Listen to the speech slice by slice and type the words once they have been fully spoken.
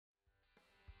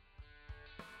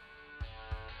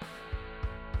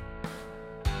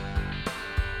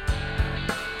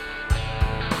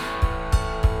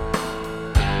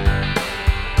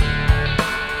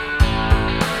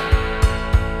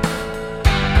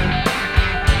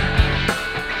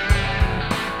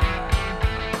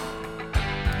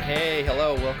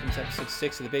episode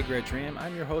 6 of the Big Red Dram.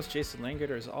 I'm your host, Jason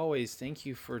Langerter. As always, thank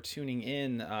you for tuning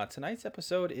in. Tonight's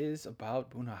episode is about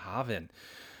Bunnahabhain.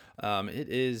 It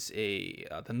is the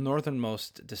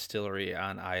northernmost distillery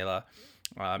on Islay.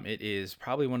 It is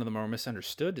probably one of the more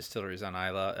misunderstood distilleries on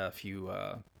Islay, if you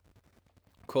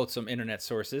quote some internet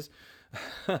sources.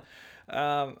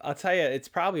 I'll tell you, it's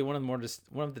probably one of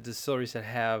the distilleries that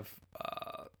have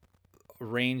a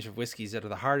range of whiskeys that are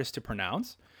the hardest to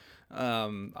pronounce.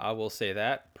 I will say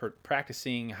that.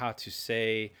 Practicing how to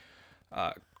say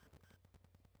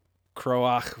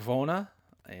Cruach-Mhòna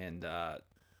and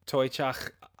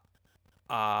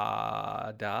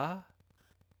Cruach-Mhòna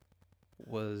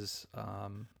was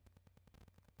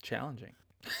challenging.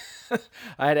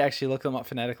 I had to actually look them up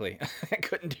phonetically. I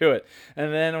couldn't do it.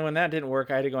 And then when that didn't work,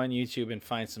 I had to go on YouTube and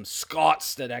find some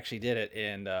Scots that actually did it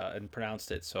and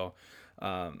pronounced it. So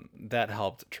that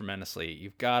helped tremendously.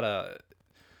 You've got to...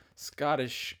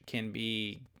 Scottish can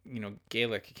be,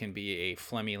 Gaelic can be a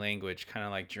phlegmy language, kind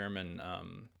of like German,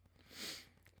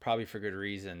 probably for good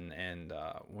reason. And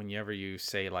whenever you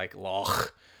say like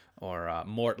loch or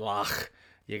mortlach,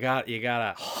 you gotta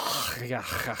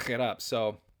it up.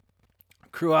 So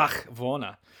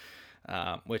Cruach-Mhòna,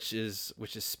 which is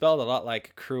spelled a lot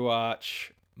like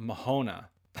Cruach-Mhòna.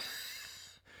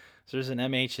 So there's an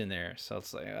MH in there. So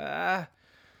it's like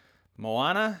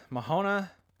Mahona.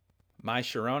 My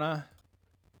Sharona?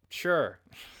 Sure.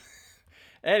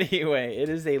 Anyway, it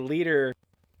is a liter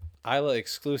Islay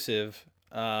exclusive.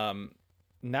 Now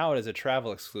it is a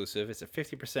travel exclusive. It's a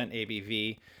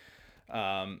 50%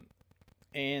 ABV.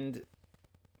 And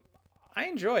I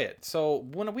enjoy it. So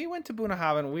when we went to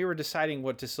Bunnahabhain, we were deciding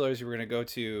what distilleries we were going to go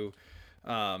to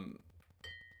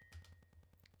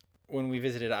when we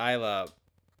visited Islay.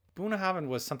 Bunnahabhain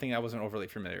was something I wasn't overly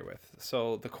familiar with.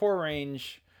 So the core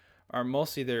range are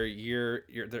mostly their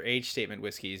age statement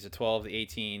whiskeys, the 12, the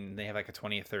 18, they have like a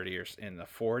 20, a 30, or in the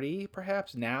 40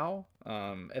 perhaps now.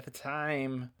 At the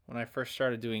time when I first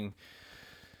started doing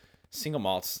single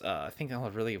malts, I think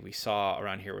all really we saw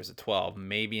around here was a 12,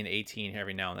 maybe an 18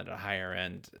 every now and then at a higher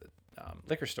end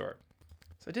liquor store.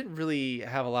 So I didn't really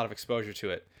have a lot of exposure to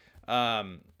it. But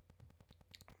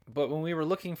when we were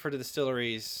looking for the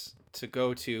distilleries to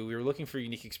go to, we were looking for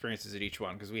unique experiences at each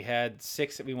one because we had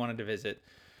 6 that we wanted to visit.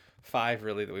 5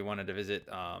 really that we wanted to visit.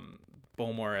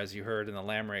 Bowmore, as you heard in the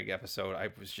lamb rig episode, I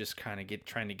was just kind of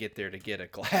trying to get there to get a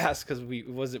glass because we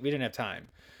didn't have time.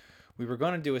 We were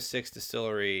going to do a 6th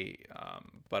distillery,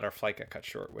 but our flight got cut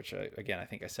short, which I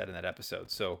think I said in that episode.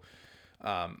 So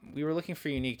we were looking for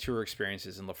unique tour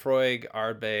experiences, and Laphroaig,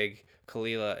 Ardbeg,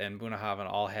 Kalila, and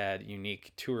Bunnahabhain all had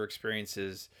unique tour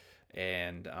experiences,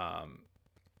 and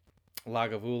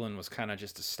Lagavulin was kind of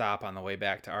just a stop on the way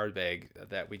back to Ardbeg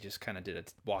that we just kind of did a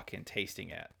walk-in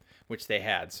tasting at, which they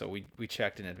had, so we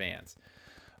checked in advance.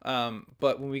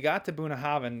 But when we got to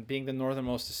Bunnahabhain, being the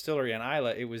northernmost distillery on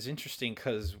Islay, it was interesting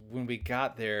because when we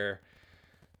got there,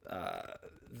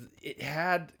 it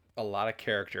had a lot of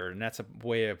character, and that's a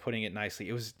way of putting it nicely.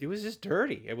 It was just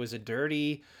dirty. It was a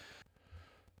dirty,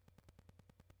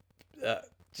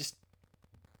 just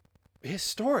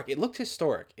historic. It looked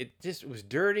historic. It was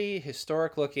dirty,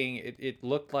 historic looking. It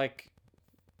looked like,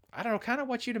 I don't know, kind of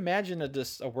what you'd imagine a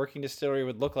working distillery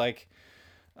would look like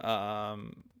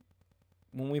when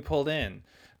we pulled in.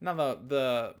 Now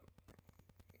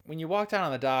when you walked down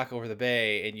on the dock over the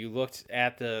bay and you looked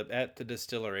at the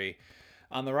distillery,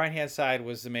 on the right hand side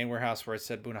was the main warehouse where it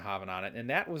said Bunnahabhain on it, and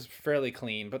that was fairly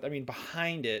clean. But I mean,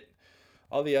 behind it,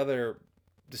 all the other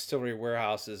distillery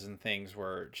warehouses and things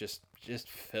were just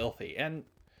filthy, and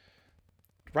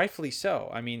rightfully so.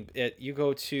 I mean, you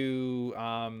go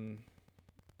to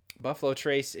Buffalo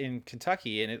Trace in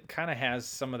Kentucky, and it kind of has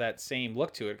some of that same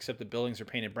look to it, except the buildings are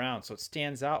painted brown, so it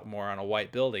stands out more on a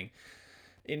white building.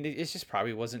 And it just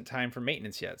probably wasn't time for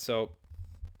maintenance yet, so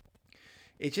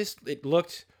it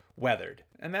looked weathered,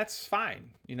 and that's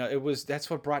fine. That's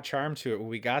what brought charm to it when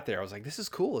we got there. I was like, this is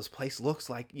cool. This place looks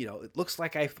like, it looks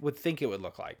like I would think it would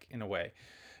look like in a way.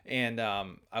 And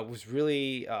I was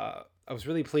really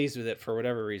pleased with it for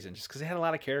whatever reason, just because it had a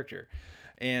lot of character.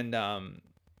 And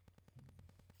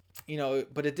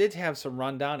but it did have some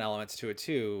rundown elements to it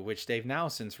too, which they've now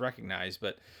since recognized.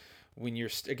 But when you're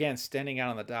again standing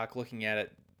out on the dock looking at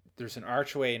it, there's an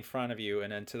archway in front of you,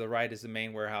 and then to the right is the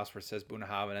main warehouse where it says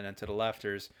Bunnahabhain, and then to the left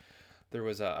there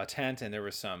was a tent, and there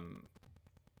was some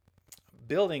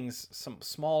buildings, some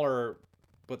smaller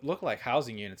what looked like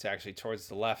housing units actually towards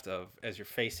the left of as you're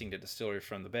facing the distillery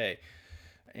from the bay.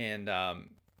 And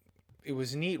it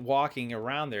was neat walking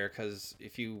around there because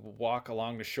if you walk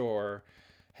along the shore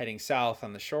heading south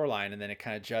on the shoreline, and then it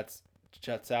kind of juts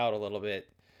out a little bit,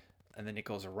 and then it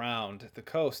goes around the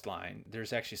coastline.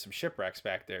 There's actually some shipwrecks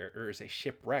back there, or is a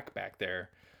shipwreck back there.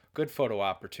 Good photo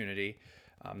opportunity.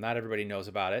 Not everybody knows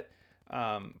about it.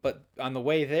 But on the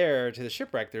way there to the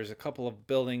shipwreck, there's a couple of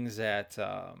buildings that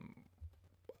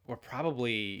were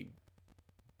probably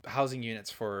housing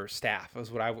units for staff.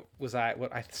 Was what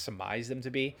I surmised them to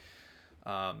be.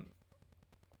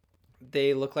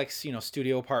 They look like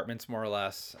studio apartments more or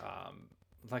less,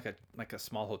 like a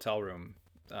small hotel room,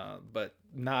 but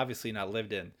obviously not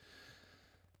lived in.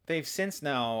 They've since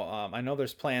now, I know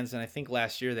there's plans, and I think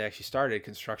last year they actually started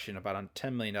construction about a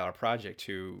 $10 million project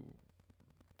to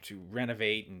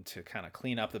renovate and to kind of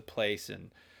clean up the place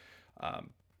and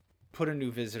put a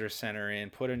new visitor center in,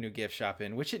 put a new gift shop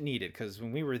in, which it needed, because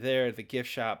when we were there, the gift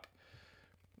shop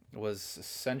was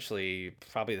essentially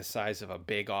probably the size of a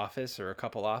big office or a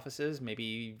couple offices,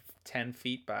 maybe 10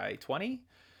 feet by 20.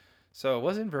 So it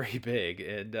wasn't very big.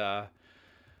 And the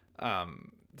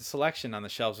selection on the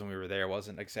shelves when we were there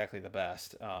wasn't exactly the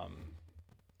best.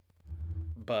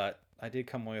 But I did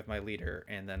come away with my liter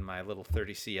and then my little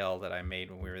 30 CL that I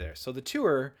made when we were there. So the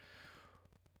tour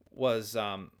was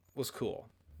cool.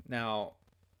 Now,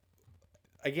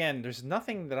 again, there's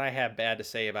nothing that I have bad to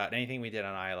say about anything we did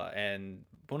on Islay, and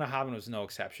Bunnahabhain was no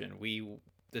exception.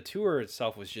 The tour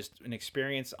itself was just an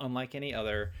experience unlike any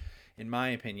other, in my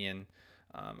opinion.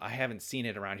 I haven't seen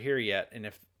it around here yet, and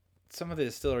if some of the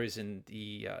distilleries in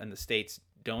the States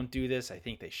don't do this, I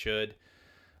think they should.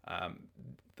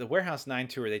 The Warehouse 9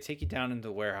 tour, they take you down into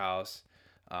the warehouse.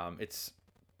 It's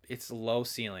low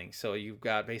ceiling, so you've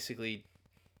got basically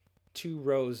 2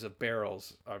 rows of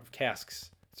barrels of casks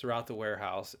throughout the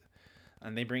warehouse,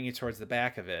 and they bring you towards the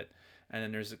back of it. And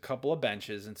then there's a couple of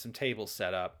benches and some tables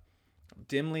set up,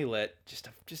 dimly lit, just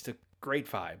a great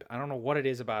vibe. I don't know what it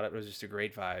is about it, but it was just a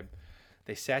great vibe.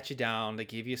 They sat you down, they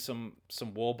gave you some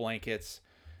wool blankets,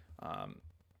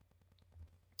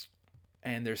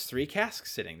 and there's 3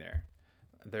 casks sitting there.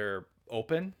 They're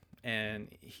open, and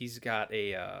he's got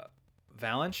a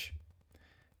Valanche,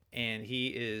 and he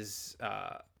is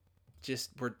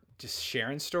we're just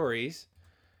sharing stories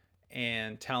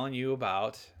and telling you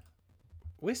about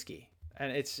whiskey.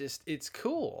 And it's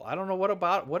cool. I don't know what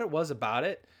it was about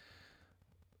it,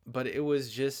 but it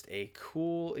was just a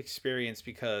cool experience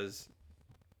because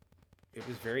it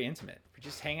was very intimate. We're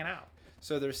just hanging out.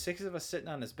 So there's 6 of us sitting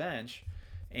on this bench,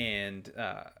 and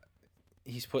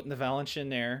he's putting the Valanche in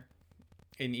there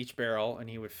in each barrel, and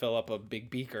he would fill up a big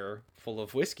beaker full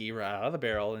of whiskey right out of the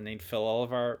barrel, and they'd fill all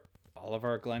of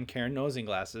our Glencairn nosing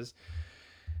glasses,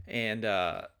 and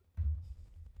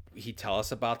he'd tell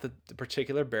us about the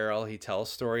particular barrel. He'd tell a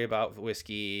story about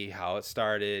whiskey, how it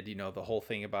started, the whole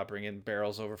thing about bringing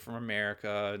barrels over from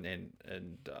America,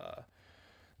 and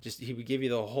just he would give you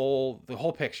the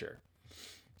whole picture.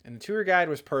 And the tour guide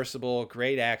was personable,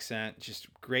 great accent, just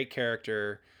great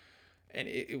character, and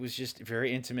it was just a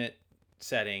very intimate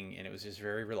setting, and it was just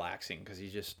very relaxing because he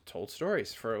just told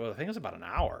stories for, I think it was about an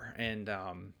hour, and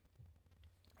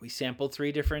we sampled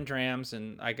 3 different drams,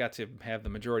 and I got to have the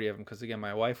majority of them because, again,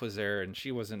 my wife was there, and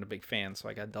she wasn't a big fan, so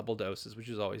I got double doses, which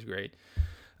was always great.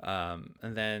 And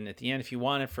then at the end, if you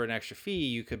wanted for an extra fee,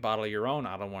 you could bottle your own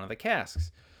out of one of the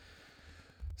casks.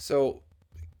 So,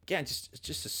 again,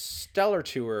 just a stellar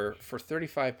tour for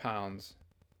 £35.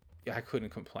 Yeah, I couldn't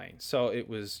complain. So it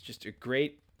was just a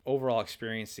great overall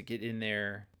experience to get in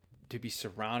there, to be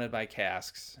surrounded by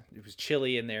casks. It was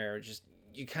chilly in there, just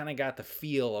you kind of got the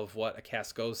feel of what a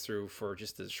cask goes through for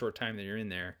just the short time that you're in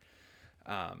there.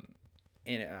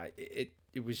 And it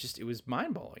was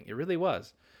mind-blowing. It really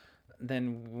was.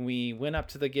 Then we went up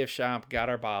to the gift shop, got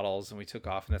our bottles, and we took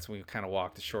off, and that's when we kind of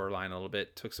walked the shoreline a little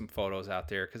bit, took some photos out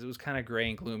there because it was kind of gray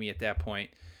and gloomy at that point.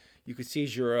 You could see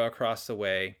Jura across the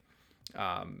way.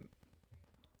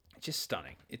 Just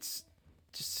stunning. It's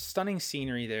just stunning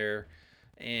scenery there.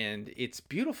 And it's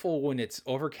beautiful when it's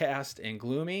overcast and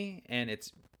gloomy, and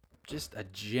it's just a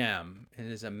gem. It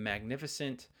is a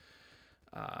magnificent,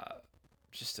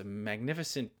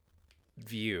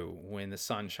 view when the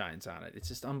sun shines on it. It's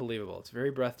just unbelievable. It's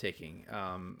very breathtaking.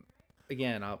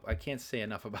 Again, I can't say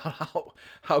enough about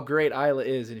how great Islay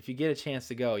is, and if you get a chance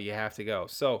to go, you have to go.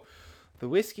 So the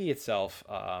whiskey itself,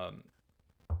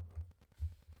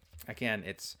 again,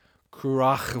 it's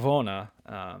Cruach-Mhòna.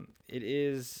 It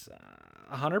is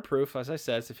 100 proof, as I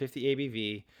said. It's a 50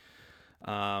 ABV.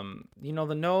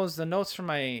 The notes from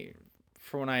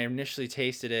when I initially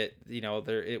tasted it,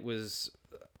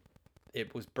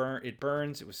 it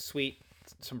burns. It was sweet.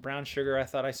 Some brown sugar I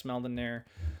thought I smelled in there.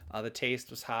 The taste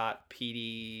was hot.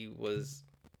 Peaty was,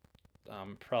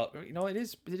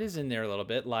 it is in there a little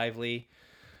bit, lively.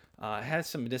 It has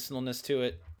some medicinalness to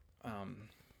it.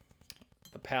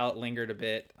 The palate lingered a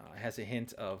bit. Has a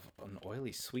hint of an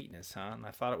oily sweetness, huh? And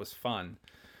I thought it was fun.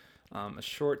 A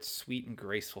short, sweet, and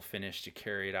graceful finish to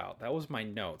carry it out. That was my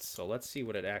notes. So let's see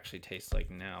what it actually tastes like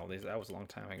now. That was a long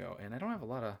time ago. And I don't have a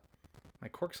lot of... My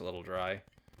cork's a little dry.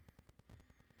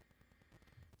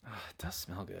 It does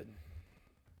smell good.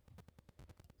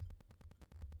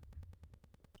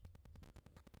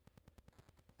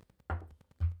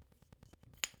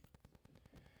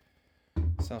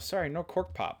 So sorry, no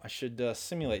cork pop. I should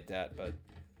simulate that, but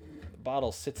the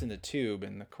bottle sits in the tube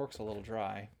and the cork's a little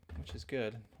dry, which is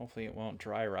good. Hopefully it won't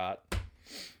dry rot.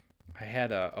 I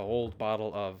had a old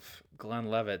bottle of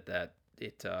Glenlivet that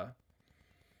the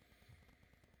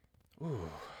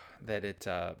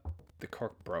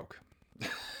cork broke.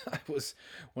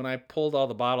 When I pulled all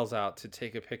the bottles out to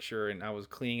take a picture, and I was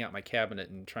cleaning out my cabinet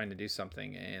and trying to do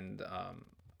something, and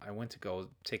I went to go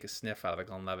take a sniff out of the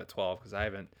Glenlivet 12 because I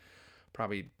haven't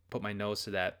probably put my nose to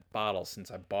that bottle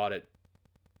since I bought it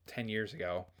 10 years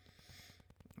ago.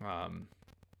 And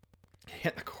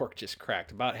the cork just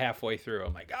cracked about halfway through.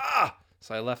 I'm like,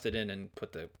 So I left it in and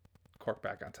put the cork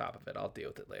back on top of it. I'll deal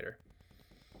with it later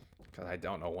because I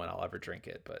don't know when I'll ever drink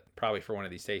it, but probably for one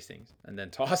of these tastings, and then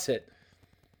toss it.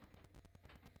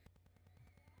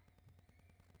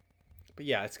 But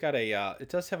yeah, it's got it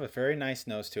does have a very nice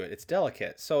nose to it. It's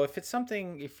delicate. So if it's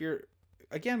something,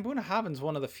 again, Bunnahabhain's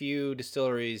one of the few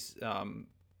distilleries, well,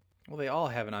 they all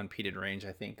have an unpeated range,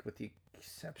 I think, with the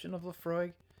exception of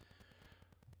Laphroaig.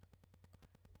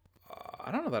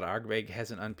 I don't know that Ardbeg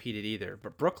has an unpeated either,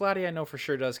 but Bruichladdich I know for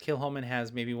sure does. Kilchoman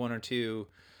has maybe one or two.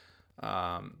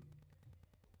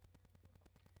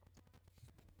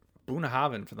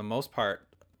 Bunnahabhain, for the most part,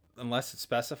 unless it's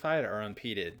specified, are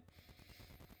unpeated.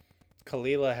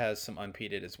 Kalila has some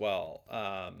unpeated as well.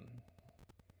 I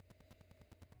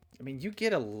mean, you get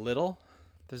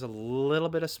there's a little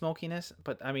bit of smokiness,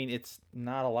 but I mean, it's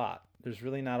not a lot. There's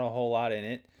really not a whole lot in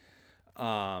it.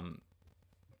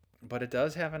 But it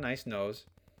does have a nice nose.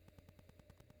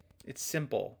 It's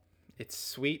simple. It's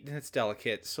sweet and it's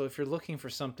delicate. So if you're looking for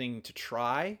something to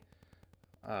try,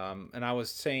 and I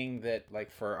was saying that like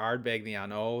for Ardbeg, the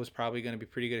Anneau is probably going to be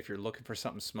pretty good if you're looking for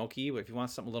something smoky. But if you want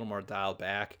something a little more dialed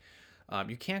back,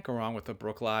 you can't go wrong with the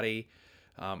Bruichladdich.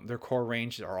 Their core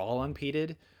range are all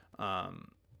unpeated.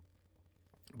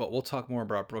 But we'll talk more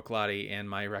about Bruichladdich and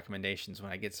my recommendations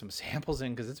when I get some samples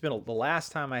in, because it's been the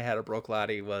last time I had a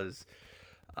Bruichladdich was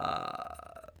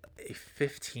a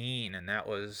 15, and that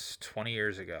was 20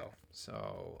 years ago.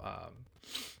 So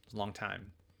it's a long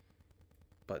time.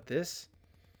 But this,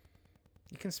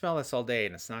 you can smell this all day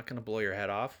and it's not going to blow your head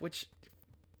off, which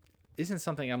isn't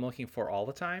something I'm looking for all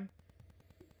the time.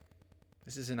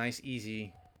 This is a nice,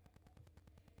 easy...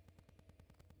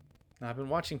 Now, I've been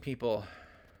watching people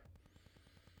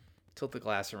tilt the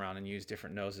glass around and use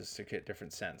different noses to get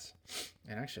different scents.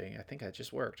 And actually, I think that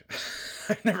just worked.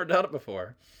 I've never done it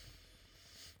before.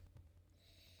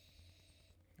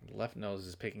 The left nose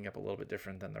is picking up a little bit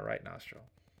different than the right nostril.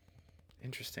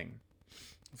 Interesting.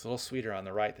 It's a little sweeter on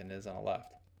the right than it is on the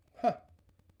left. Huh.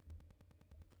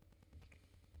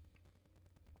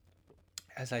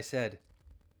 As I said,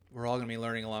 we're all going to be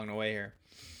learning along the way here.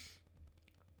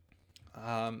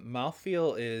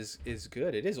 Mouthfeel is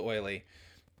good. It is oily.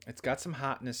 It's got some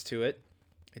hotness to it.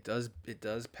 It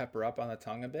does pepper up on the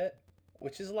tongue a bit,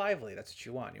 which is lively. That's what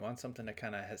you want. You want something that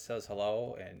kind of says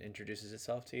hello and introduces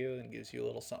itself to you and gives you a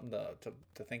little something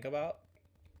to think about.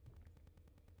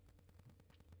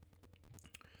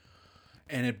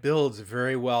 And it builds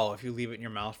very well if you leave it in your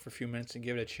mouth for a few minutes and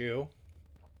give it a chew.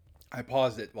 I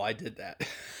paused it while I did that.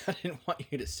 I didn't want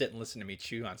you to sit and listen to me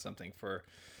chew on something for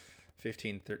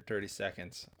 15, 30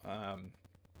 seconds.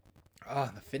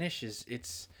 The finish is,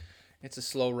 it's a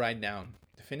slow ride down.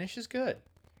 The finish is good.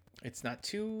 It's not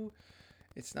too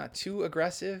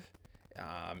aggressive.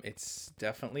 It's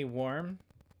definitely warm.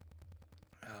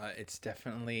 It's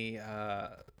definitely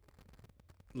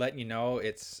letting you know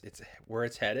it's where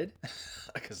it's headed,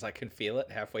 because I can feel it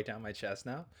halfway down my chest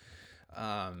now.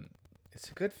 It's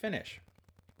a good finish.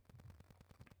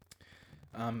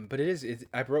 But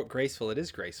I wrote graceful. It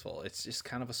is graceful. It's just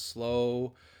kind of a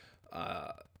slow,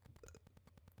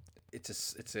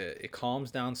 it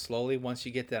calms down slowly once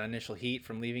you get that initial heat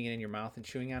from leaving it in your mouth and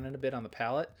chewing on it a bit on the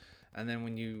palate. And then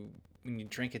when you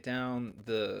drink it down,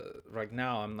 right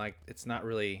now I'm like, it's not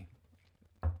really,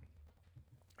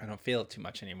 I don't feel it too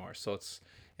much anymore. So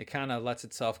it kind of lets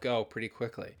itself go pretty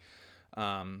quickly.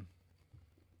 But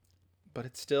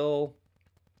it's still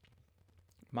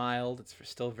mild. It's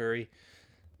still very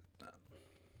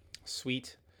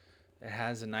sweet. It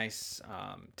has a nice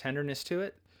tenderness to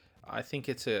it. I think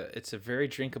it's a very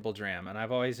drinkable dram, and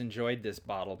I've always enjoyed this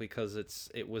bottle because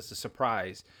it was a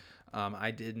surprise.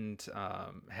 I didn't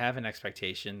have an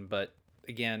expectation, but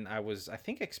again, I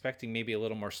think expecting maybe a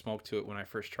little more smoke to it when I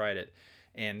first tried it,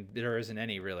 and there isn't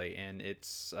any really, and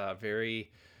it's a very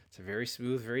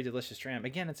smooth, very delicious dram.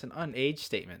 Again, it's an unaged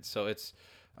statement, so it's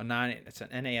an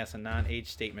NAS, a non-aged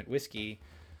statement whiskey.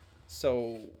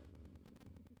 So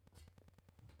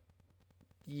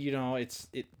it's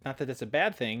not that it's a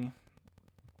bad thing,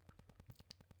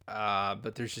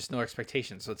 but there's just no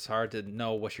expectation, so it's hard to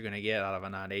know what you're going to get out of a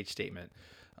non-age statement.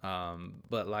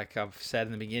 But like I've said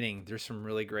in the beginning, there's some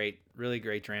really great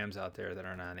drams out there that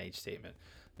are non-age statement.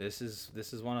 This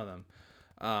is one of them.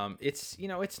 It's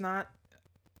not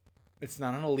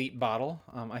an elite bottle.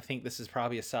 I think this is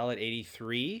probably a solid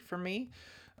 83 for me.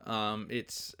 But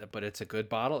it's a good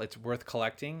bottle. It's worth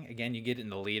collecting. Again, you get it in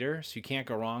the liter, so you can't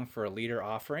go wrong for a liter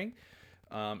offering.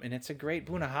 And it's a great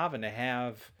Bunnahabhain to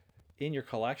have in your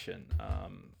collection,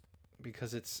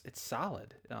 because it's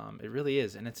solid. It really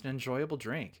is, and it's an enjoyable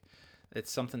drink.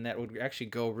 It's something that would actually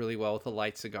go really well with a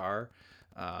light cigar.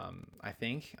 I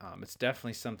think it's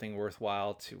definitely something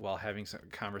worthwhile to while having some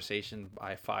conversation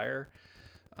by fire.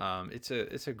 It's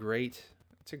a great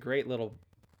little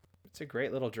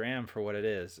dram for what it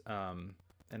is. And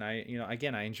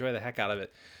again, I enjoy the heck out of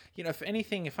it. If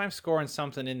anything, if I'm scoring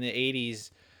something in the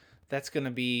 80s, that's going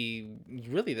to be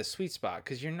really the sweet spot,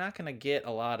 because you're not going to get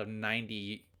a lot of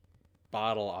 90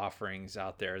 bottle offerings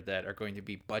out there that are going to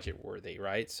be budget worthy,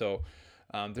 right? So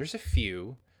there's a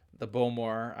few. The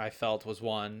Bowmore, I felt, was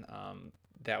one.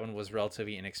 That one was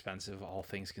relatively inexpensive, all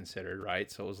things considered,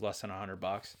 right? So it was less than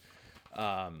 $100.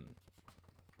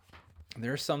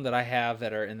 There are some that I have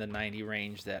that are in the 90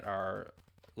 range that are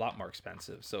a lot more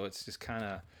expensive. So it's just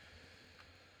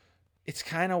it's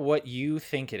kind of what you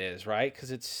think it is, right?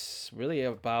 Because it's really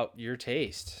about your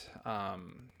taste.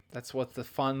 That's what the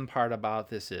fun part about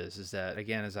this is that,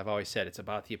 again, as I've always said, it's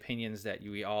about the opinions that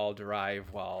we all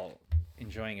derive while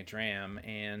enjoying a dram,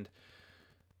 and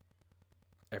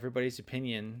everybody's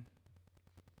opinion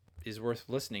is worth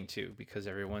listening to because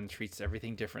everyone treats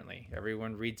everything differently.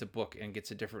 Everyone reads a book and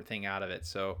gets a different thing out of it.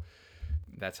 So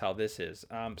that's how this is.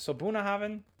 So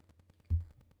Bunnahabhain,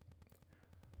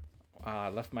 I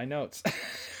left my notes.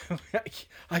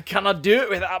 I cannot do it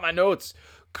without my notes.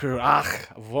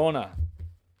 Cruach-Mhòna.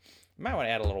 You might want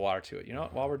to add a little water to it. You know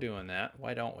what? While we're doing that,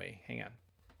 why don't we? Hang on.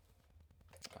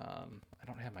 I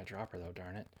don't have my dropper, though,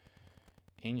 darn it.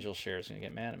 Angel Share is going to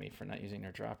get mad at me for not using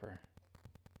their dropper.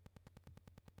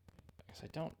 Because I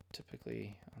don't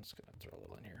typically... I'm just going to throw a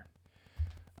little in here.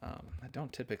 I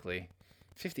don't typically...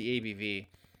 50 ABV.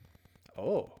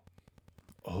 Oh.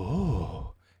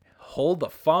 Hold the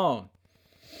phone.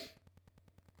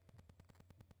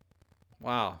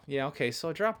 Wow. Yeah, okay. So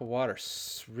a drop of water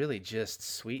really just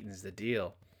sweetens the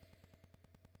deal.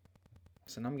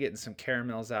 So now I'm getting some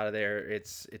caramels out of there.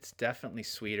 It's definitely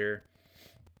sweeter.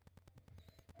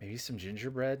 Maybe some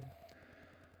gingerbread.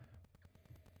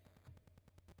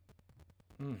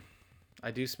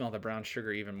 I do smell the brown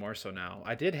sugar even more so now.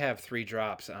 I did have 3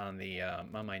 drops on the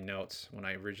on my notes when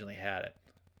I originally had it.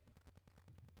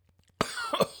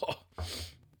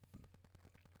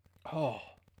 Oh.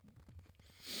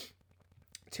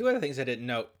 2 other things I didn't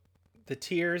note. The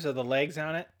tiers of the legs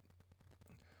on it.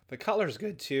 The color's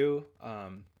good too.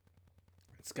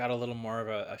 It's got a little more of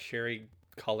a sherry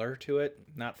color to it.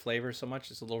 Not flavor so much.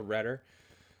 It's a little redder.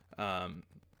 Not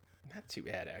too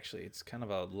bad, actually. It's kind of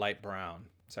a light brown.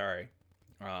 Sorry.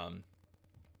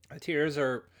 The tiers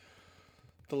are...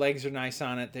 The legs are nice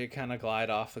on it. They kind of glide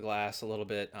off the glass a little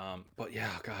bit. But yeah,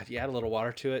 God, you add a little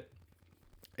water to it.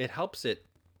 It helps it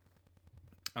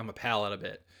on the palate a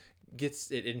bit.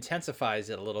 It intensifies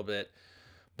it a little bit,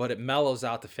 but it mellows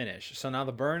out the finish. So now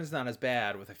the burn's not as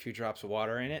bad with a few drops of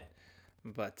water in it.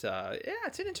 But yeah,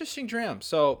 it's an interesting dram.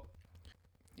 So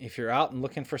if you're out and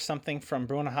looking for something from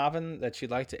Bunnahabhain that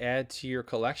you'd like to add to your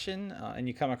collection, and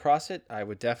you come across it, I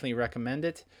would definitely recommend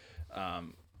it.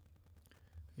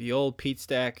 The old peat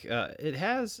stack, it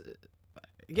has,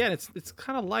 again, it's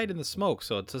kind of light in the smoke,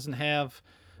 so it doesn't have.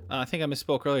 I think I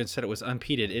misspoke earlier and said it was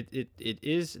unpeated.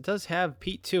 It does have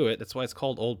peat to it. That's why it's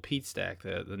called Old Peat Stack.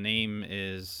 The name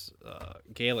is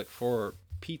Gaelic for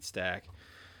peat stack,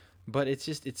 but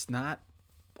it's not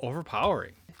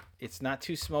overpowering. It's not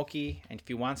too smoky, and if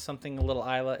you want something a little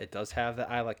Islay, it does have the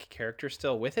Islay character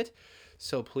still with it.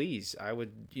 So please, I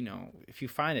would, if you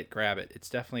find it, grab it. It's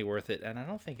definitely worth it, and I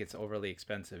don't think it's overly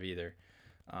expensive either.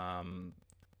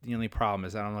 The only problem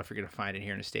is I don't know if you're going to find it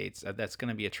here in the States. That's going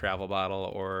to be a travel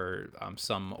bottle, or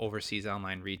some overseas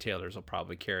online retailers will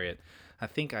probably carry it. I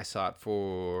think I saw it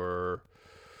for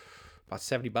about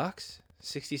 $70,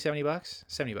 60, $70,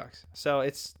 $70. So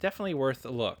it's definitely worth a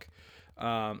look.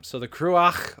 So the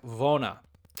Cruach-Mhòna.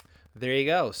 There you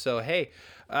go. So, hey,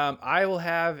 I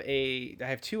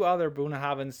have two other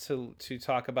Bunnahabhains to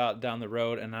talk about down the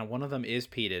road, and one of them is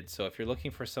peated. So if you're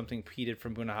looking for something peated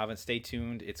from Bunnahabhain, stay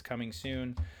tuned. It's coming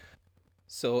soon.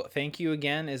 So thank you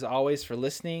again, as always, for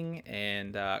listening,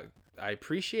 and I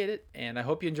appreciate it, and I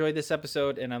hope you enjoyed this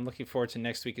episode, and I'm looking forward to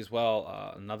next week as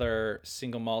well. Another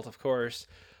single malt, of course.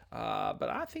 But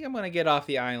I think I'm going to get off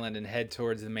the island and head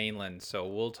towards the mainland. So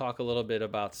we'll talk a little bit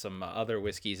about some other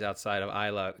whiskeys outside of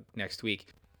Islay next week.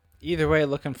 Either way,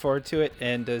 looking forward to it.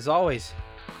 And as always,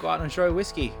 go out and enjoy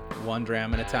whiskey, one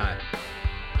dram at a time.